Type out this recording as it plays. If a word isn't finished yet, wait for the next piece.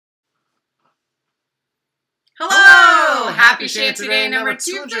Happy Shanty-a-Day number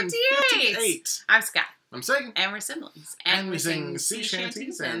 258. I'm Scott. I'm Sagan. And we're siblings. And we sing sea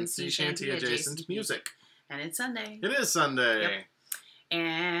shanties and sea shanty adjacent music. And it's Sunday. It is Sunday. Yep.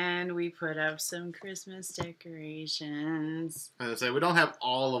 And we put up some Christmas decorations. I say we don't have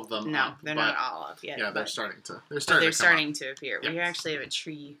all of them. No, up, they're not all up yet. Yeah, they're starting to. They're starting to appear. Yep. We actually have a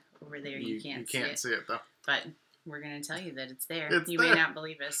tree over there. You can't see it though. But we're gonna tell you that it's there. You may not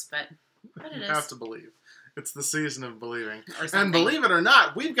believe us, but it is. You have to believe. It's the season of believing. And believe it or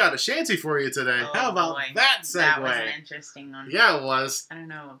not, we've got a shanty for you today. Oh, how about that segue? That was an interesting one. Yeah, it was. I don't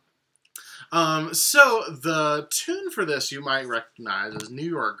know. So the tune for this you might recognize as New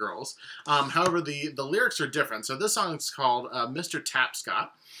York Girls. However, the lyrics are different. So this song is called Mister Tapscott.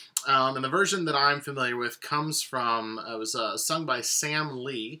 And the version that I'm familiar with comes from, it was sung by Sam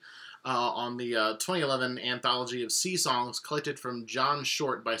Lee on the 2011 anthology of sea songs collected from John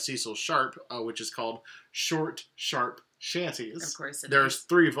Short by Cecil Sharp, which is called Short, Sharp Shanties. Of course There's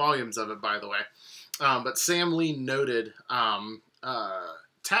 3 volumes of it, by the way. But Sam Lee noted,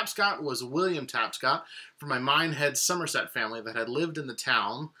 Tapscott was William Tapscott from a Minehead Somerset family that had lived in the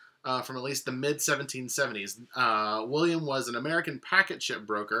town from at least the mid-1770s. William was an American packet ship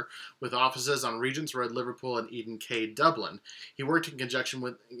broker with offices on Regent's Road, Liverpool, and Eden Quay, Dublin. He worked in conjunction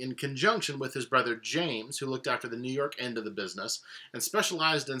with his brother James, who looked after the New York end of the business, and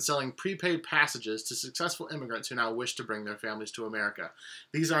specialized in selling prepaid passages to successful immigrants who now wish to bring their families to America.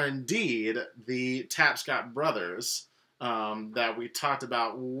 These are indeed the Tapscott brothers that we talked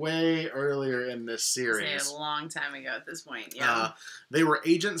about way earlier in this series. A long time ago at this point, yeah. They were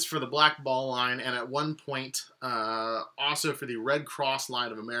agents for the Black Ball Line and at one point also for the Red Cross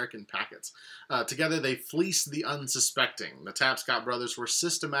Line of American Packets. Together they fleeced the unsuspecting. The Tapscott brothers were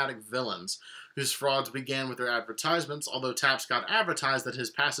systematic villains whose frauds began with their advertisements, although Tapscott advertised that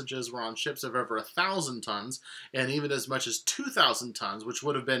his passages were on ships of over 1,000 tons and even as much as 2,000 tons, which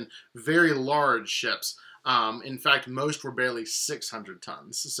would have been very large ships. In fact, most were barely 600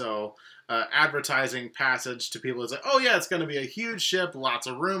 tons. So, advertising passage to people is like, oh yeah, it's going to be a huge ship, lots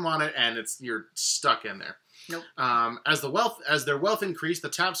of room on it, and you're stuck in there. Nope. As their wealth increased, the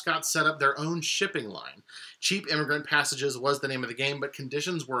Tapscotts set up their own shipping line. Cheap immigrant passages was the name of the game, but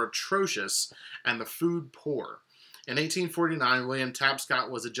conditions were atrocious and the food poor. In 1849, William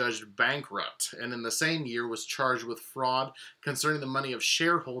Tapscott was adjudged bankrupt, and in the same year was charged with fraud concerning the money of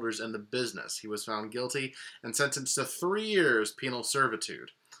shareholders in the business. He was found guilty and sentenced to 3 years penal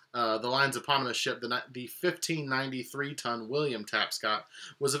servitude. The line's eponymous ship, the 1593-ton William Tapscott,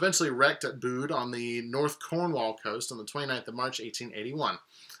 was eventually wrecked at Bude on the North Cornwall coast on the 29th of March, 1881.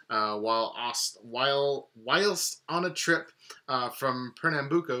 Whilst on a trip from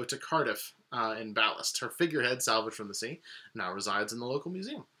Pernambuco to Cardiff in ballast. Her figurehead, salvaged from the sea, now resides in the local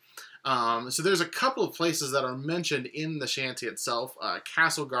museum. So there's a couple of places that are mentioned in the shanty itself,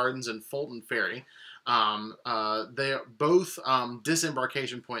 Castle Gardens and Fulton Ferry. They are both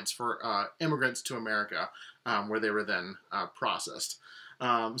disembarkation points for immigrants to America, where they were then processed.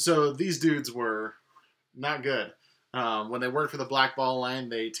 So these dudes were not good. When they worked for the Black Ball Line,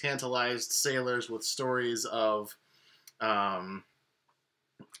 they tantalized sailors with stories of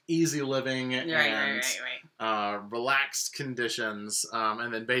easy living and relaxed conditions,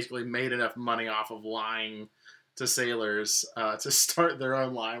 and then basically made enough money off of lying to sailors to start their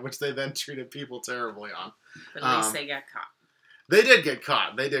own line, which they then treated people terribly on. But at least they got caught. They did get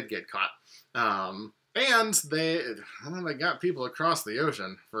caught. And they got people across the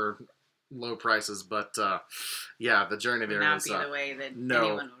ocean for low prices, but yeah, the journey there was not be the way that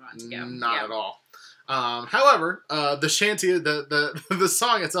anyone would want to go. Not at all. However, the shanty, the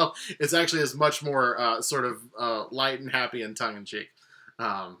song itself is actually as much more sort of light and happy and tongue in cheek.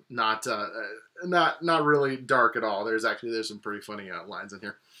 Not really dark at all. There's some pretty funny lines in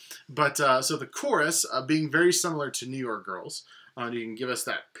here. But so the chorus, being very similar to New York Girls, you can give us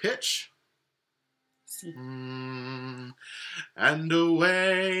that pitch. And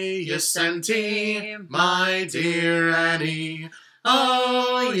away you Santy, my dear Annie.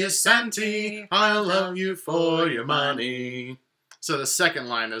 Oh, you Santy, I'll love you for your money. So the second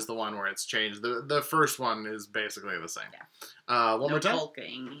line is the one where it's changed. The first one is basically the same. Yeah. One more time. No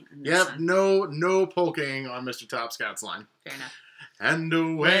polking. Yep, no polking on Mister Tapscott's line. Fair enough. And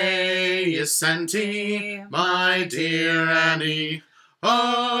away you Santy, my dear Annie.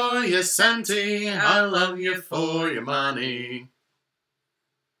 Oh, you Santy, I love you for your money.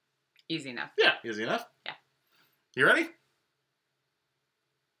 Easy enough. Yeah, easy enough. Yeah. You ready?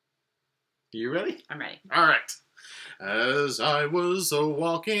 You ready? I'm ready. All right. As I was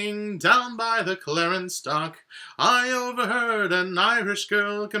walking down by the Clarence Dock, I overheard an Irish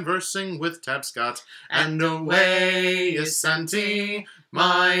girl conversing with Tapscott. And away is Santy,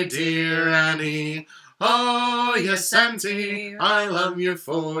 my dear Annie. Oh, yes, Santy, I love you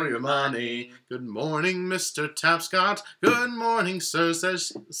for your money. Good morning, Mister Tapscott. Good morning, sir,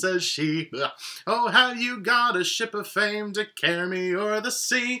 says she. Oh, have you got a ship of fame to carry me o'er the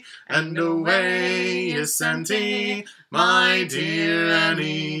sea? And away is Santy, my dear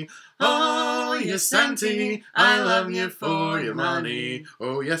Annie. Oh, yes, Santy, I love you for your money.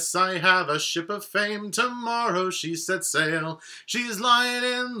 Oh, yes, I have a ship of fame. Tomorrow she sets sail. She's lying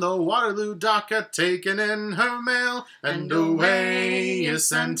in the Waterloo Dock, a-taking in her mail. And away is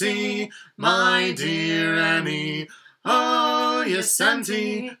Santy, my dear Annie. Oh, yes,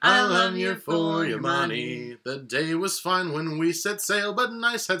 Santy, I love you for your money. The day was fine when we set sail, but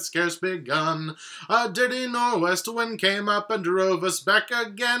nice had scarce begun. A dirty nor'west wind came up and drove us back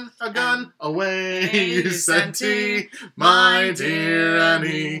again. Away, Santy, my dear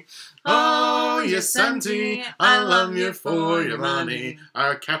Annie. Oh, yes, Santy, I love you for your money.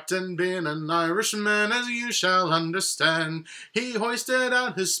 Our captain being an Irishman, as you shall understand, he hoisted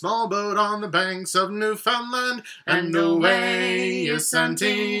out his small boat on the banks of Newfoundland. And away, yes,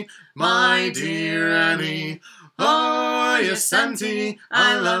 Santy, my dear Annie. Oh, yes, Santy,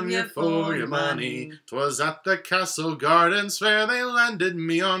 I love you for your money. 'Twas at the Castle Gardens Fair they landed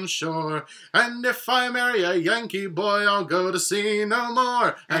me on shore. And if I marry a Yankee boy, I'll go to sea no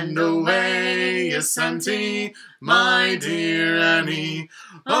more. And away, yes, Santy, my dear Annie.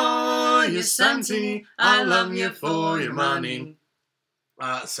 Oh, yes, Santy, I love you for your money.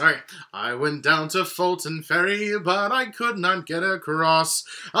 I went down to Fulton Ferry, but I could not get across.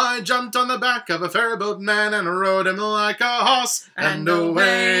 I jumped on the back of a ferryboat man and rode him like a hoss. And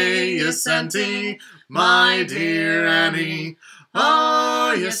away, yes, Santy, my dear Annie.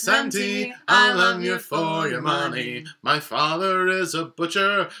 Oh, yes, Santy, I love you for your money. My father is a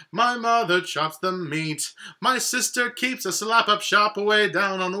butcher, my mother chops the meat. My sister keeps a slap-up shop away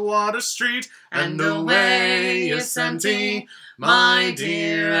down on Water Street. And away, yes, Santy, my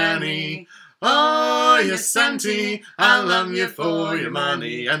dear Annie. Oh, yes, Santy, I love you for your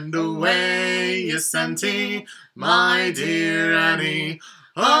money. And away, yes, Santy, my dear Annie.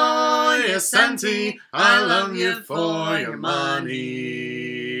 Oh, yes, Santy, I love you for your money.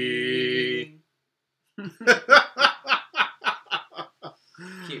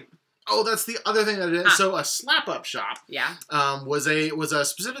 Cute. Oh, that's the other thing that it is. So a slap-up shop, was a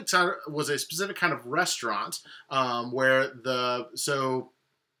specific kind of restaurant where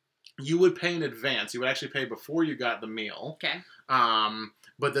you would pay in advance. You would actually pay before you got the meal. Okay.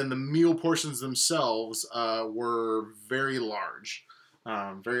 But then the meal portions themselves were very large.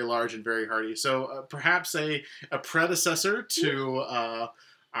 Very large and very hearty. So perhaps a predecessor to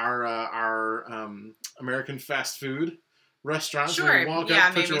our American fast food restaurants. Sure. You walk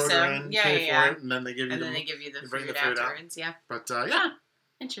up, put your order in, pay for it, and then they give you the food afterwards. Yeah. But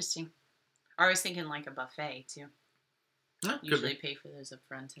interesting. Or I was thinking like a buffet too. Usually pay for those up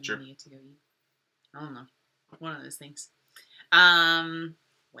front and then you get to go eat. I don't know. One of those things. Well,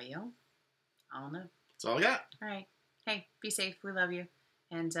 I don't know. That's all I got. All right. Hey, be safe. We love you.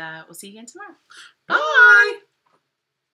 And we'll see you again tomorrow. Bye!